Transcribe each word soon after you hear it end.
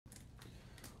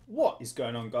What is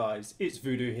going on, guys? It's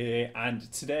Voodoo here, and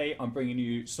today I'm bringing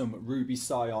you some Ruby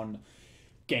Scion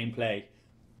gameplay.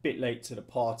 Bit late to the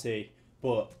party,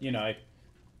 but you know,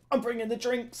 I'm bringing the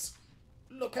drinks.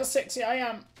 Look how sexy I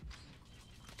am.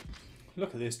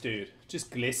 Look at this dude,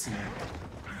 just glistening.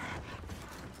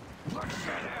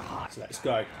 So let's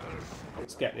go.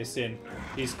 Let's get this in.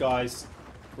 These guys,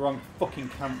 wrong fucking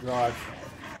camp drive.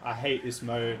 I hate this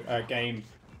mode game.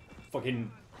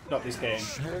 Fucking not this game.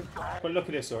 But look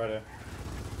at this already.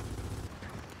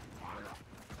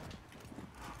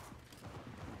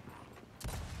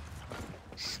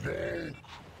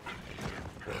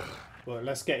 Well,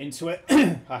 let's get into it.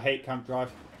 I hate camp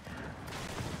drive.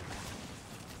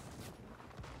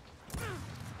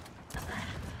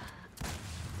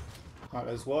 Right,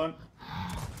 there's one.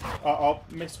 I'll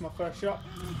miss my first shot.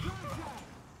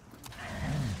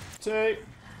 Two.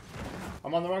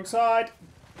 I'm on the wrong side.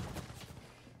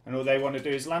 And all they want to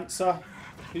do is Lancer.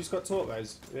 Who's got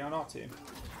torpedoes? Are they on our team?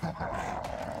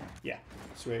 Yeah,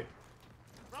 sweet.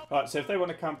 Right, so if they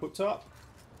want to camp up top,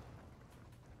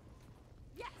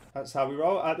 that's how we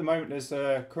roll. At the moment, there's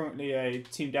currently a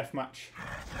team deathmatch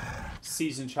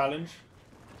season challenge.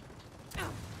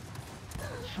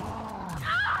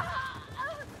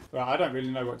 Right, I don't really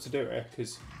know what to do here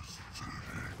because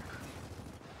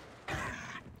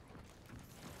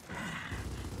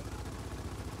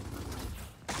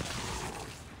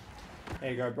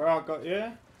there you go, bro. I got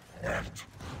you.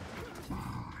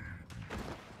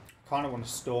 Kind of want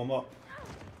to storm up.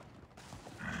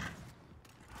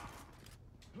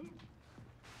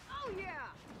 Oh yeah.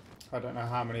 I don't know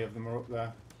how many of them are up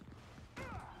there,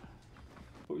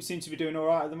 but we seem to be doing all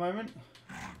right at the moment.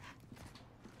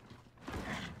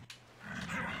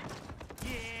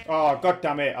 Oh, god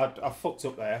damn it, I fucked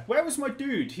up there. Where was my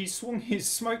dude? He swung his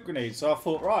smoke grenade, so I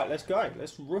thought, right, let's go.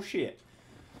 Let's rush it.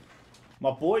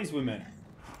 My boy's with me.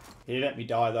 He let me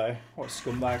die, though. What a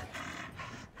scumbag.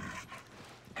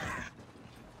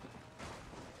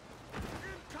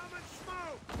 Incoming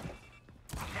smoke.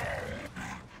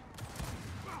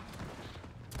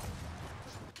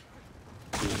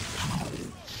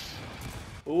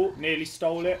 Oh, nearly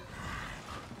stole it.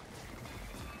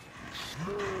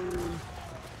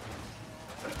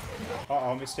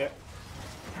 Uh-oh, missed it.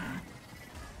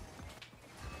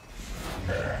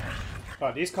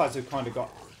 Right, these guys have kind of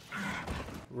got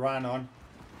ran on.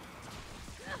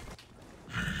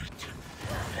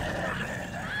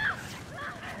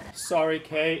 Sorry,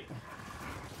 Kate.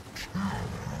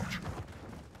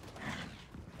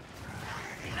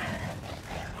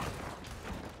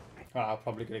 Oh, I'm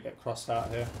probably going to get crossed out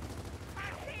here.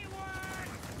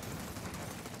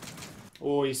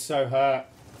 Oh, he's so hurt.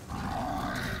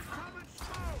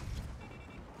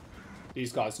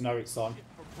 These guys know it's on.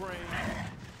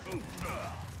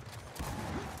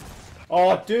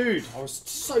 Oh, dude, I was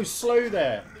so slow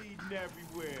there.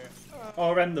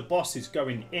 Oh, and the boss is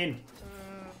going in.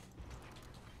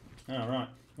 Alright,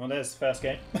 well, there's the first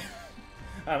game.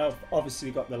 And I've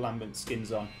obviously got the Lambent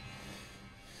skins on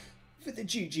for the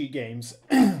GG games.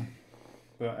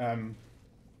 But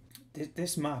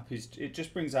this map it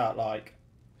just brings out like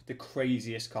the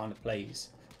craziest kind of plays.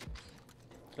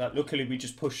 Like, luckily we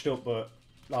just pushed up, but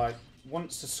like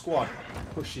once the squad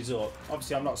pushes up,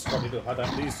 obviously I'm not squadded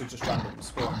up. These are just random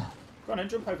spawn. Go on and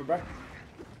jump over, bro.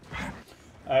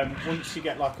 Once you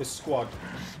get like a squad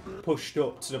pushed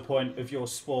up to the point of your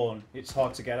spawn, it's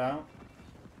hard to get out.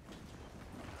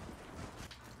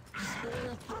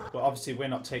 But obviously we're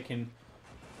not taking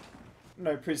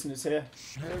no prisoners here.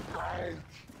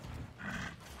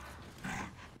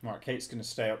 Right, Kate's going to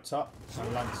stay up top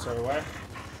and Lancer away.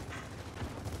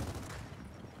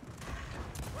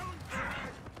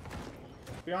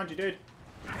 Behind you, dude.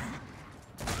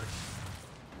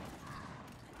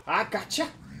 I gotcha.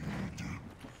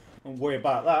 Don't worry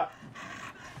about that.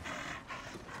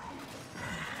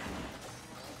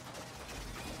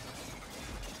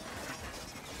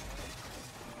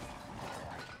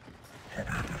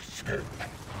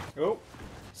 Oh.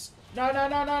 No, no,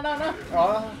 no, no, no, no.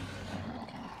 Oh.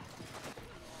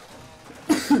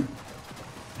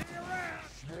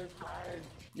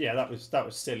 Yeah, that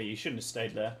was silly. You shouldn't have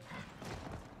stayed there.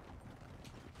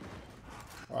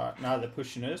 Right, now they're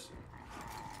pushing us,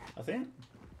 I think.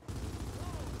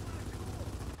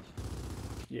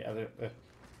 Yeah, they're...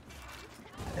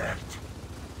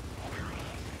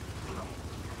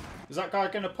 Is that guy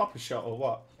going to pop a shot or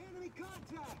what?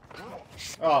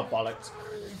 Oh, bollocks.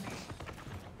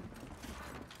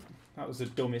 That was the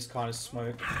dumbest kind of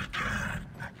smoke.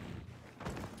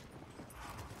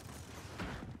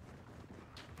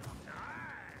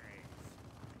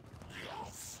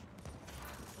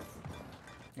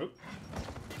 Oop.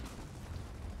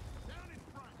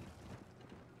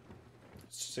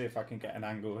 see if I can get an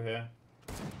angle here.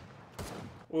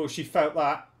 Oh, she felt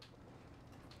that.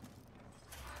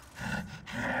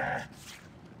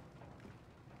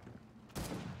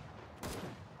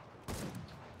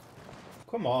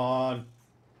 Come on.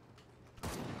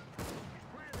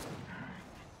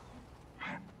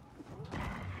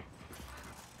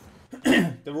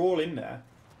 They're all in there.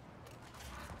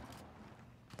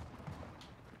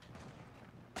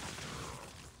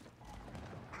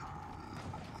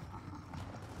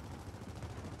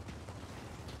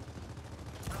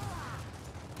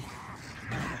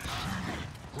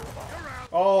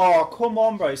 Oh, come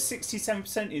on, bro.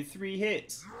 67% in 3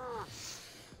 hits. Ah!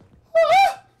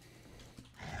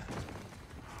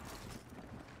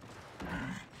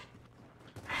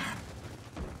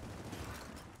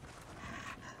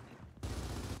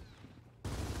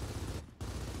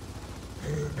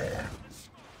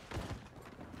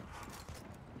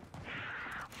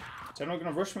 So I'm not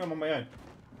going to rush me, I'm on my own.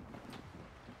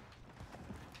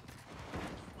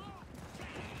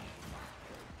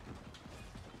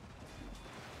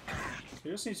 He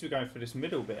just seems to be going for this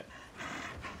middle bit.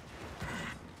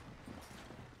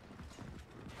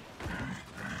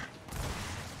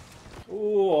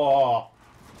 Ooh.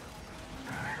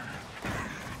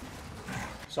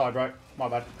 Sorry, bro. My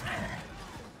bad.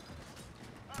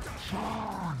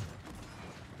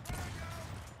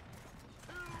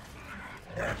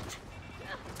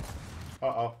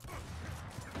 Uh-oh.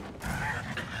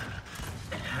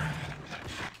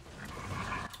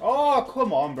 Oh,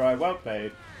 come on, bro. Well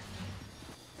played.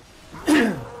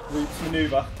 Roots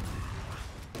maneuver.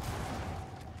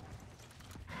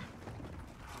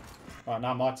 Right,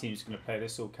 now my team's going to play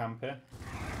this all camp here.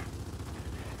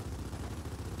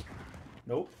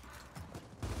 Nope.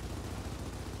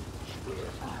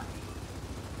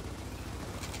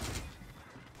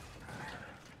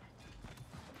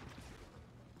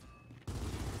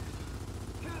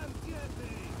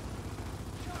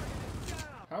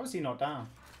 How is he not down?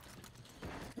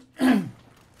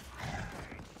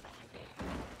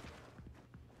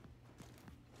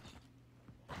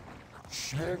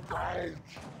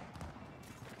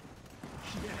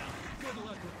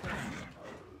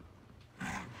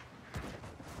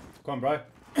 Come on, bro.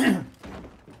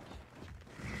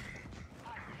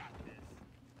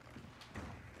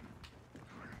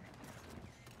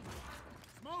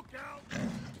 Smoke out.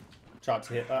 Tried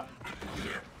to hit that.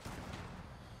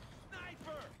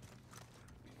 Sniper.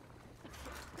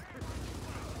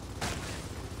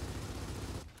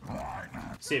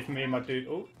 See it for me and my dude.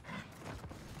 Oh.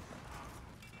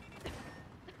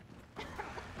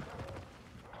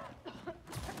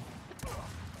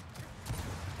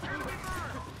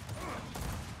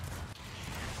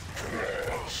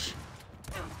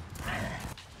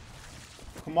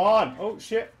 Come on! Oh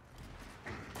shit!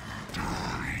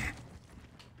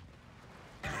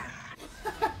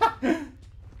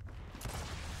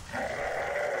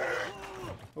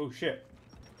 Oh shit!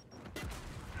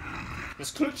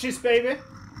 Let's clutch this, baby!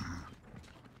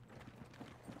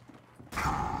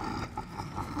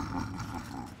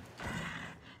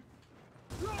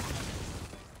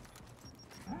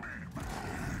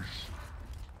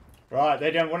 Right,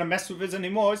 they don't want to mess with us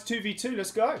anymore. It's 2v2.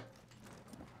 Let's go.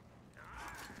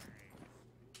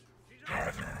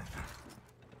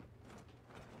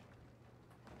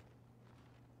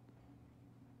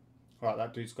 Right,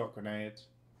 that dude's got grenades.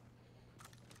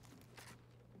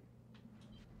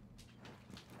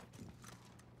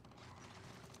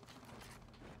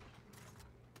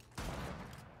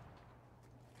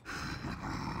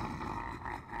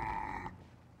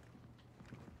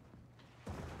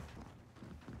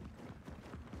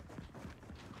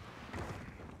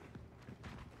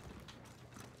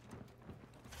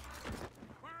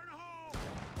 Fire in a hole.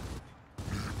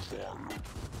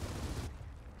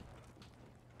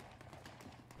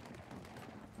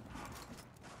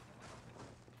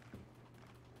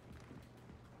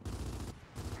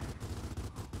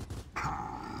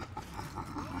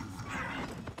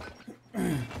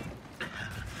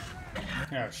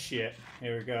 Oh shit,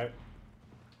 here we go.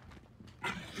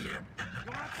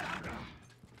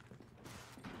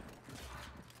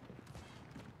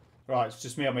 Right, it's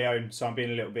just me on my own, so I'm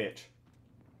being a little bitch.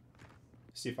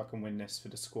 See if I can win this for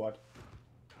the squad.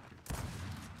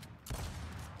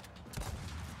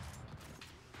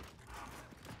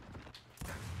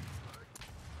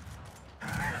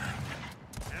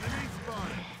 Enemy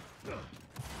spotted.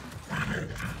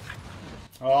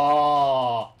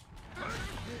 Oh,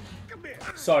 Come here.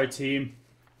 sorry team.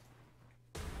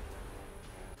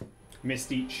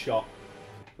 Missed each shot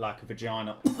like a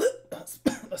vagina. that's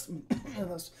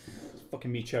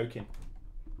fucking me choking.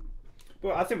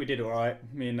 But I think we did alright.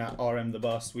 Me and that RM the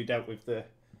bus, we dealt with the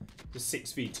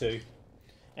 6v2.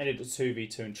 Ended at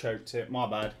 2v2 and choked it. My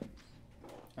bad.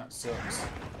 That sucks.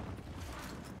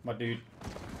 My dude,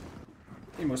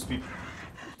 he must be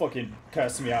fucking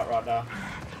cursing me out right now.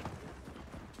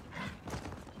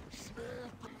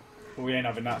 But we ain't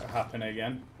having that happen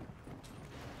again.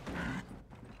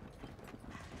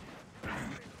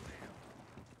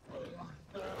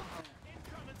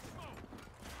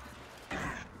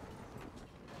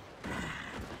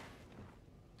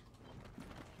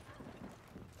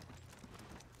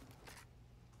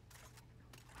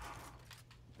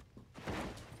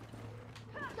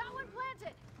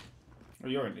 Oh,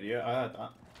 you're an idiot. I heard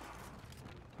that.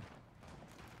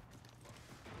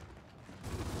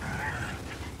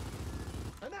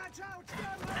 And that's how it's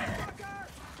done, motherfucker!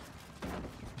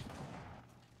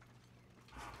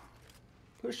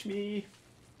 Push me.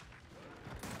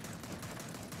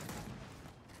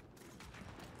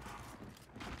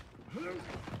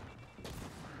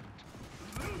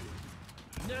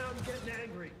 Now I'm getting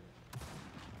angry.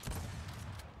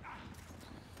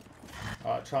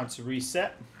 Alright, trying to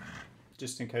reset.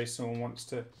 Just in case someone wants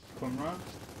to come round.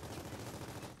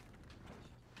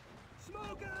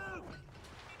 Smoke out!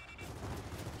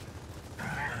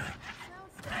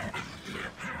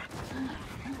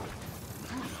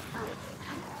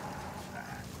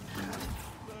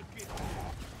 Look at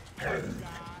that.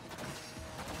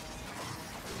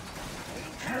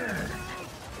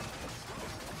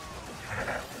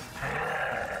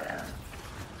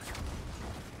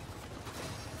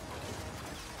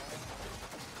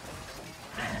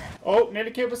 Oh, nearly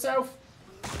killed myself.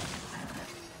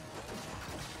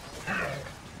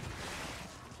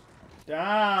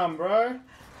 Damn, bro.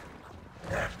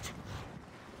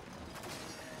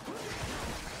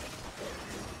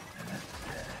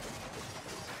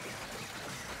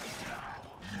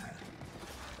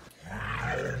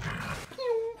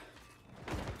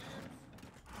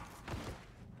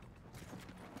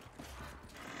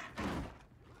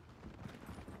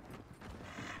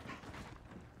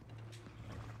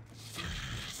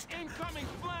 Incoming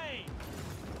flame!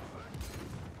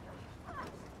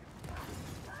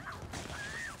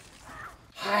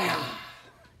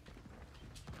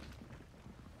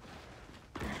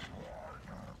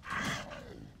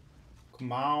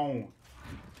 Come on.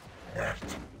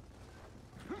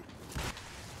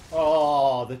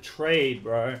 Oh, the trade,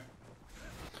 bro.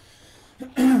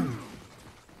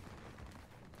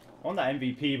 On that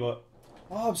MVP, but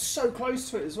oh, I'm so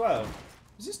close to it as well.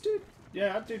 Is this dude?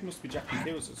 Yeah, that dude must be jacking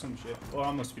kills or some shit. Or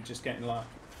I must be just getting like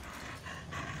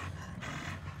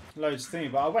loads of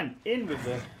things. But I went in with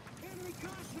the. Enemy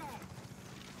contact!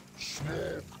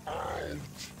 Smoke out.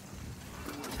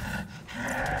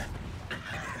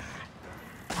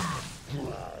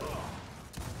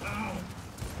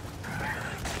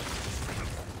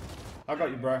 I got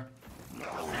you, bro.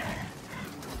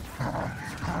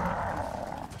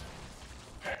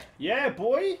 Yeah,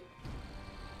 boy.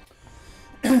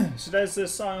 So there's the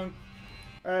Scion,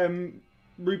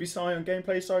 Ruby Scion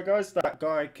gameplay. Sorry, guys. That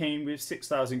guy came with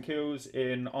 6,000 kills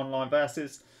in online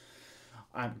versus.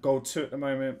 I'm gold 2 at the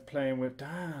moment, playing with.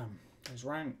 Damn, those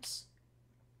ranks.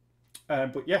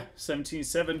 But yeah,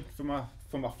 17-7 for my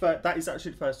first. That is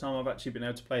actually the first time I've actually been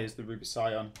able to play as the Ruby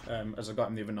Scion, as I got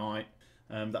him the other night.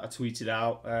 That I tweeted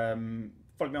out.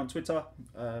 Follow me on Twitter,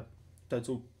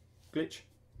 Total Glitch.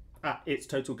 It's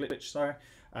Total Glitch, sorry.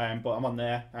 But I'm on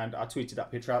there and I tweeted that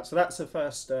picture out. So that's the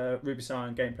first Ruby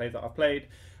Scion gameplay that I played.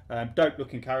 Dope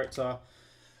looking character.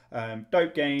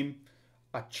 Dope game.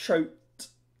 I choked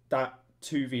that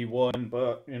 2v1,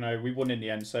 but you know, we won in the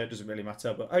end, so it doesn't really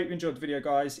matter. But I hope you enjoyed the video,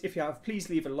 guys. If you have, please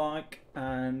leave a like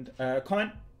and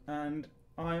comment. And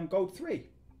I am gold 3.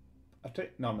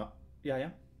 No, I'm not. Yeah, I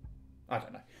am. I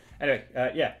don't know. Anyway,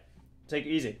 yeah, take it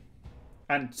easy.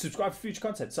 And subscribe for future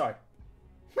content. Sorry.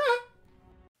 Loooooong.